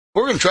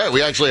We're going to try it.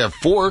 We actually have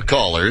 4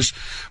 callers.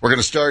 We're going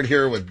to start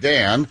here with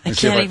Dan. I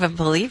can't even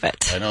believe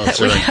it. I know. That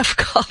we have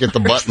callers. Get the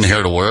button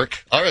here to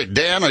work. All right,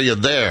 Dan, are you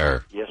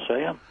there? Yes, I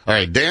am. All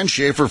right, Dan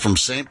Schaefer from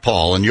St.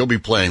 Paul, and you'll be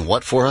playing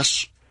what for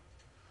us?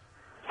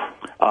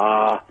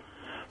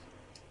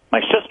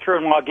 My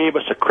sister-in-law gave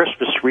us a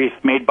Christmas wreath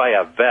made by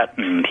a vet,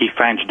 and he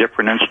finds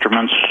different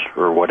instruments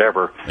or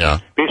whatever. Yeah.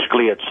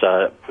 Basically, it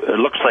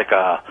looks like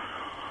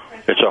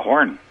it's a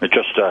horn. It's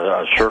just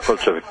a circle.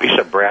 It's a piece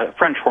of brass,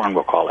 French horn,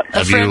 we'll call it.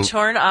 A French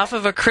horn off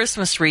of a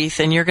Christmas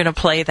wreath, and you're going to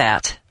play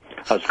that.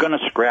 I was going to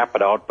scrap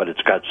it out, but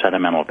it's got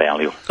sentimental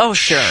value. Oh,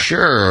 sure.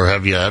 Sure.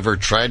 Have you ever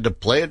tried to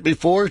play it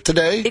before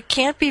today? It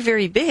can't be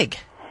very big.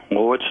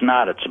 Well, it's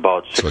not. It's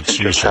about 6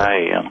 inches high.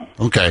 You know.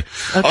 Okay.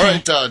 All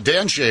right,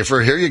 Dan Schaefer,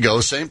 here you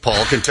go. St.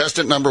 Paul,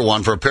 contestant number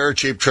 1 for a pair of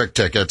Cheap Trick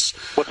tickets.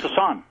 What's the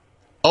song?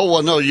 Oh,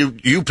 well, no,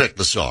 you picked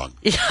the song.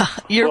 Yeah,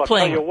 you're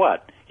playing. I'll tell you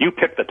what. You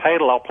pick the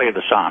title, I'll play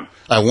the song.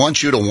 I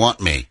want you to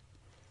want me.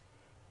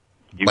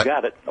 You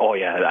got it. Oh,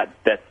 yeah.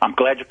 I'm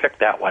glad you picked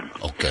that one.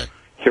 Okay.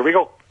 Here we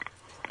go.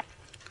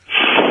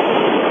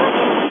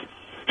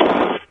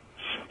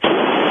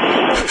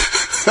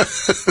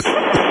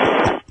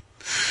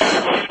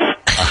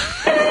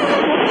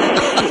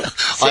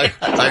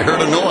 I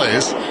heard a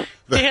noise.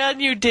 Dan,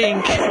 you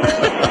dink.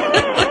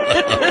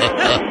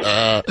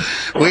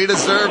 We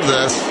deserve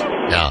this.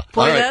 Yeah.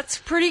 Boy, all right. That's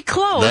pretty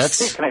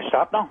close. Can I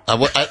stop now?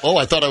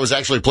 I thought I was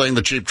actually playing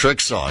the Cheap Trick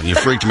song. You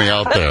freaked me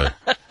out there.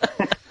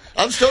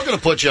 I'm still going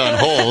to put you on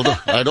hold.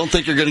 I don't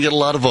think you're going to get a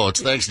lot of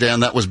votes. Thanks,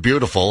 Dan. That was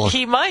beautiful.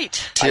 He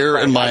might. Tear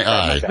in my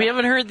eye. We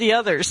haven't heard the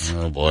others.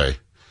 Oh, boy.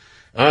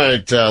 All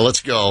right,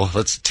 let's go.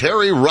 Let's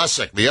Terri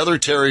Russick, the other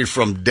Terri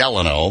from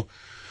Delano.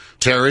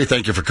 Terri,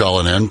 thank you for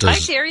calling in to Hi,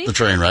 Terri. the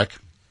train wreck.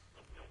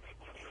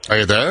 Are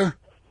you there?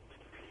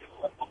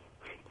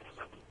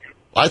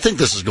 I think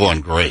this is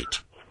going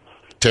great.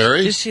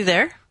 Terri? Is she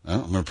there?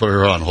 Well, I'm going to put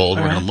her on hold.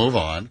 All We're right. going to move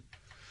on.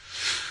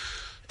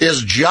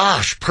 Is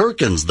Josh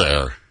Perkins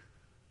there?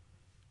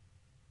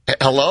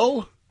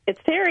 Hello? It's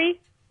Terri.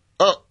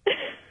 Oh,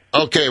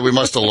 okay. We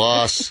must have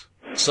lost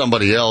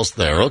somebody else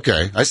there.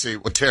 Okay, I see.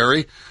 Well,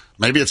 Terri,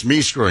 maybe it's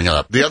me screwing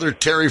up. The other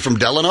Terri from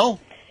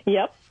Delano?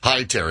 Yep.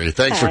 Hi, Terri.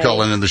 Thanks for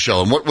calling in the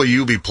show. And what will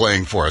you be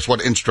playing for us?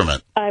 What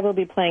instrument? I will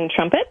be playing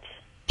trumpet.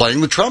 Playing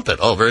the trumpet.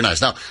 Oh, very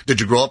nice. Now,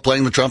 did you grow up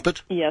playing the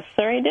trumpet? Yes,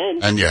 sir, I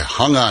did. And you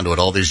hung on to it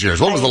all these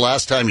years. When was the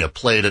last time you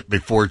played it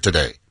before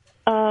today?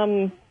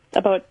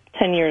 About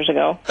 10 years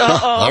ago.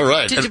 All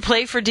right. Did you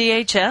play for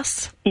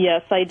DHS?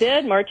 Yes, I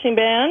did. Marching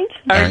band.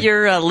 Are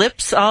your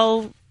lips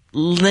all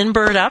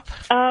Lindberghed up?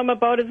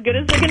 About as good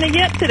as they're going to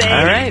get today.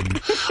 All right.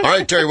 All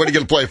right, Terri, what are you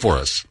going to play for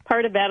us?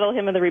 Part of Battle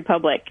Hymn of the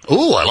Republic.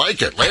 Ooh, I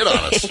like it. Lay it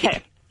on us.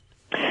 Okay.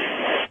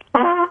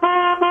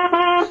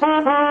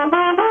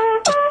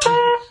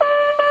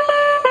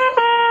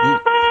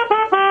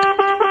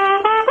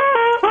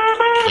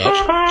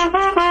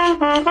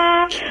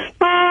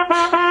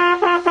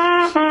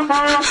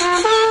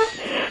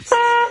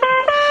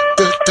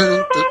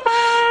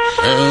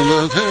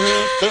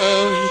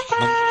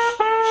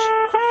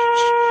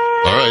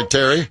 All right,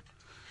 Terri,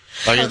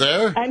 are you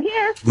there? I'm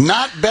here.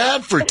 Not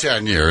bad for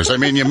 10 years. I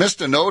mean, you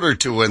missed a note or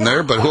two in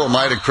there, but who am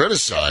I to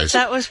criticize?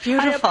 That was I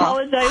beautiful.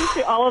 apologize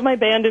to all of my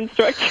band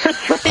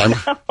instructors right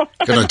now.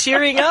 Gonna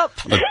Tearing up.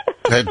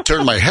 had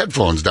turned my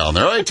headphones down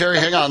there. All right, Terri,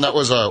 hang on. That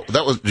was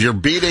you're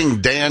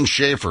beating Dan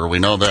Schaefer. We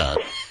know that.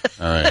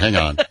 All right, hang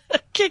on.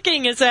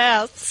 Kicking his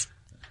ass.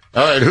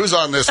 All right, who's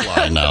on this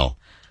line now?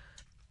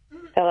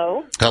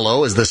 Hello?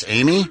 Hello, is this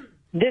Amy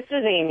This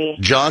is Amy.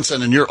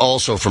 Johnson, and you're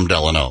also from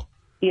Delano?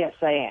 Yes,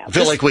 I am. I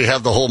feel like we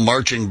have the whole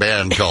marching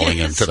band calling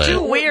in today.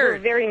 too We're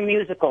weird. very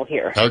musical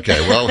here.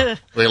 Okay, well,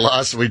 we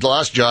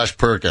lost Josh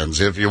Perkins.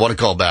 If you want to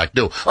call back,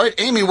 do. All right,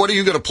 Amy, what are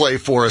you going to play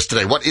for us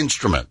today? What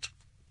instrument?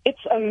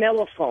 It's a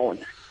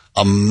mellophone.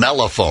 A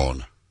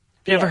mellophone.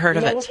 Never heard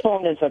of it.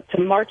 Mellophone is a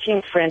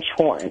marching French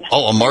horn.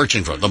 Oh, a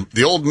marching phone.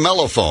 The old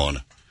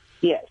mellophone.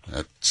 Yes.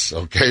 That's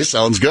okay.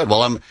 Sounds good.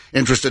 Well, I'm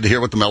interested to hear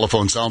what the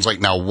mellophone sounds like.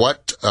 Now,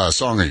 what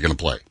song are you going to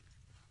play?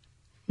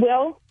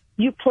 Well,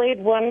 you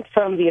played one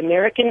from the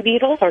American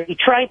Beatles, or you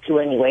tried to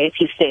anyways.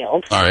 He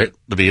failed. All right,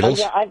 the Beatles.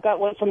 Yeah, I've got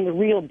one from the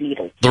real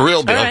Beatles. The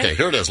real Beatles. All right. Okay,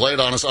 here it is. Lay it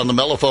on us on the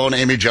mellophone.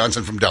 Amy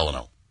Johnson from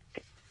Delano.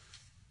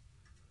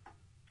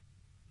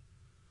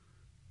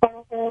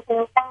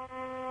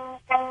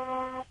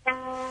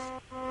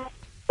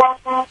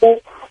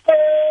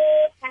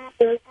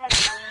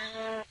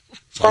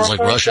 Sounds like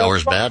rush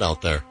hour's bad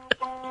out there.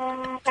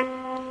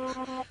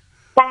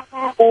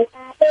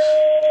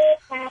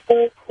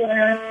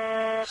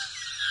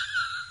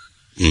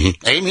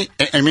 Mm-hmm.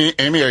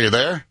 Amy, are you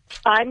there?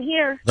 I'm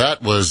here.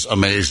 That was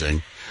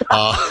amazing.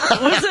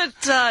 Was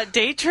it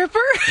Day Tripper?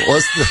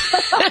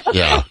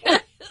 Yeah.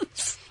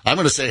 I'm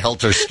going to say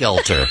Helter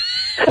Skelter.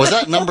 Was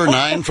that number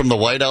 9 from the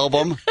White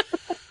Album?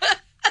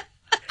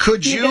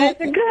 Could you? guys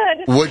are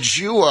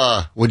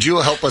good. Would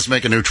you help us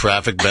make a new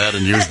traffic bet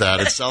and use that?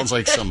 It sounds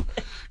like some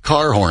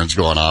car horns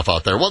going off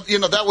out there. Well,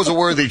 that was a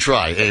worthy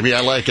try, Amy.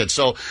 I like it.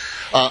 So,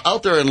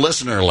 out there in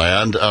listener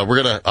land, I'm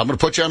gonna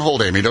put you on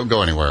hold, Amy. Don't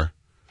go anywhere.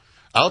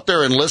 Out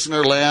there in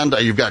listener land,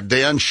 you've got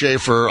Dan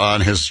Schaefer on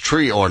his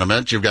tree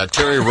ornament. You've got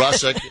Terry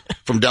Russick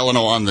from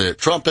Delano on the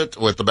trumpet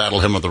with the Battle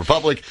Hymn of the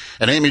Republic,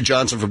 and Amy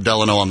Johnson from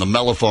Delano on the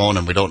mellophone,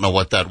 and we don't know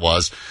what that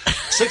was.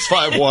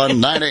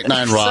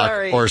 651-989-ROCK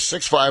Sorry. or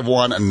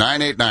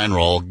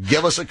 651-989-ROLL.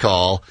 Give us a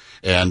call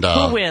and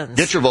Who wins?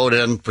 Get your vote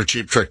in for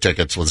Cheap Trick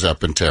tickets with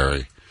Zepp and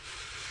Terry.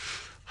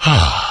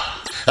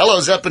 Hello,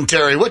 Zepp and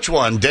Terry. Which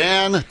one,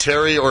 Dan,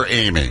 Terry, or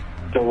Amy?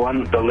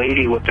 The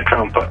lady with the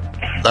trumpet.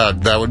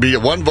 That would be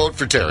one vote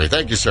for Terry.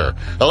 Thank you, sir.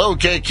 Hello,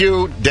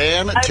 KQ,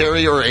 Dan,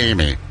 Terry, or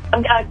Amy?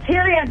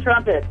 Terry on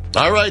trumpet.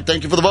 All right,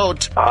 thank you for the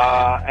vote.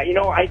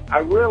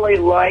 I really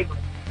like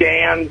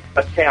Dan's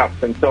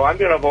attempt, and so I'm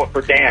going to vote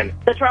for Dan.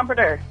 The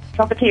trumpeter.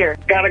 Got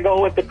to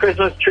go with the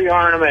Christmas tree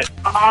ornament.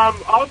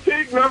 I'll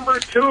take number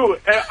 2.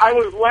 I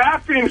was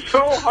laughing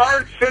so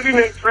hard sitting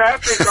in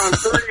traffic on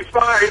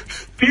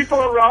 35.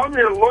 People around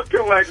me are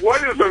looking like,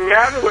 what is the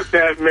matter with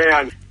that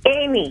man?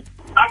 Amy.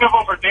 I'm going to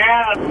vote for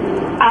Dan.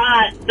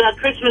 The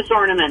Christmas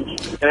ornament.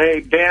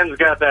 Hey, Dan's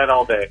got that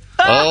all day.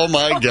 Oh,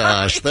 my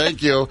gosh.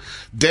 Thank you.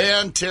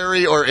 Dan,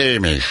 Terry, or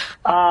Amy?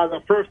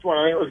 The first one,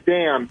 I think it was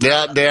Dan.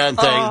 Yeah, Dan.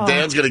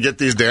 Dan's going to get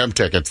these damn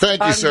tickets.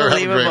 Thank you, sir.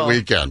 Have a great Unbelievable.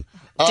 weekend.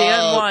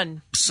 Dan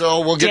won.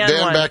 So we'll get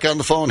Dan won. back on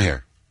the phone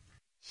here.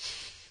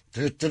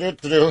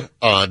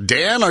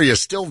 Dan, are you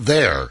still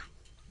there?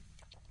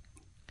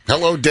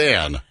 Hello,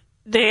 Dan.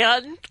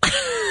 Dan?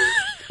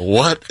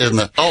 What in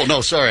the... Oh,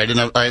 no, sorry. I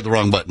had the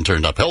wrong button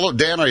turned up. Hello,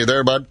 Dan. Are you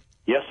there, bud?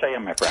 Yes, I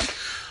am, my friend.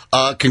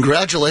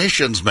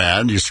 Congratulations,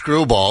 man. You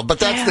screwball. But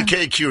that's the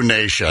KQ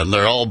Nation.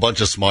 They're all a bunch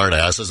of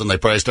smartasses, and they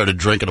probably started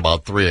drinking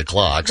about 3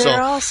 o'clock.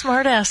 They're all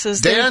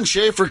smartasses. Dan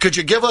Schaefer, could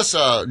you give us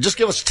just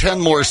give us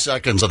 10 more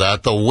seconds of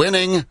that? The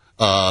winning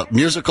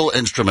musical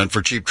instrument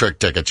for Cheap Trick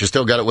tickets. You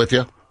still got it with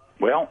you?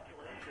 Well,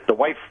 the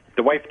wife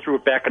threw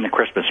it back in the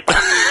Christmas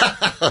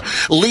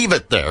box. Leave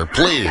it there,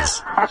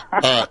 please.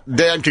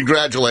 Dan,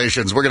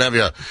 congratulations. We're going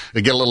to have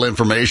you get a little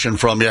information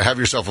from you. Have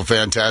yourself a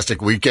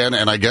fantastic weekend.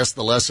 And I guess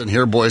the lesson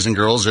here, boys and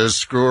girls, is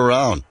screw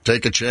around.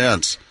 Take a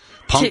chance.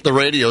 Pump the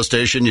radio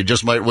station. You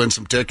just might win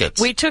some tickets.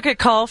 We took a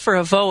call for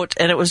a vote,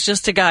 and it was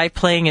just a guy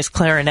playing his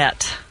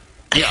clarinet.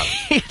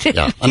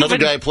 Yeah. Another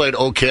guy played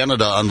O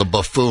Canada on the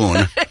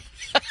buffoon.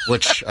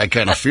 Which I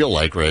kind of feel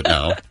like right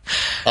now.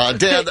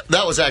 Dan,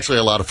 that was actually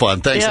a lot of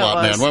fun. Thanks a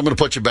lot, man. Well, I'm going to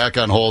put you back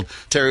on hold.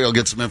 Terry will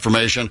get some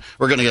information.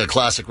 We're going to get a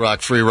classic rock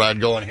free ride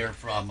going here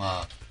from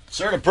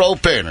Certa Pro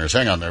Painters.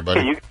 Hang on there,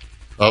 buddy.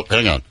 Oh,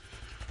 hang on.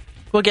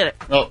 We'll get it.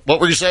 Oh, what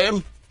were you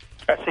saying?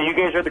 I say you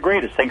guys are the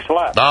greatest. Thanks a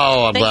lot.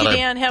 Oh, I'm Thank glad you,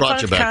 Dan. I Have brought fun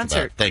you at the back concert.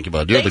 to that. Thank you,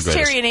 bud. You're Thanks, the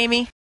greatest. Terry and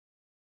Amy.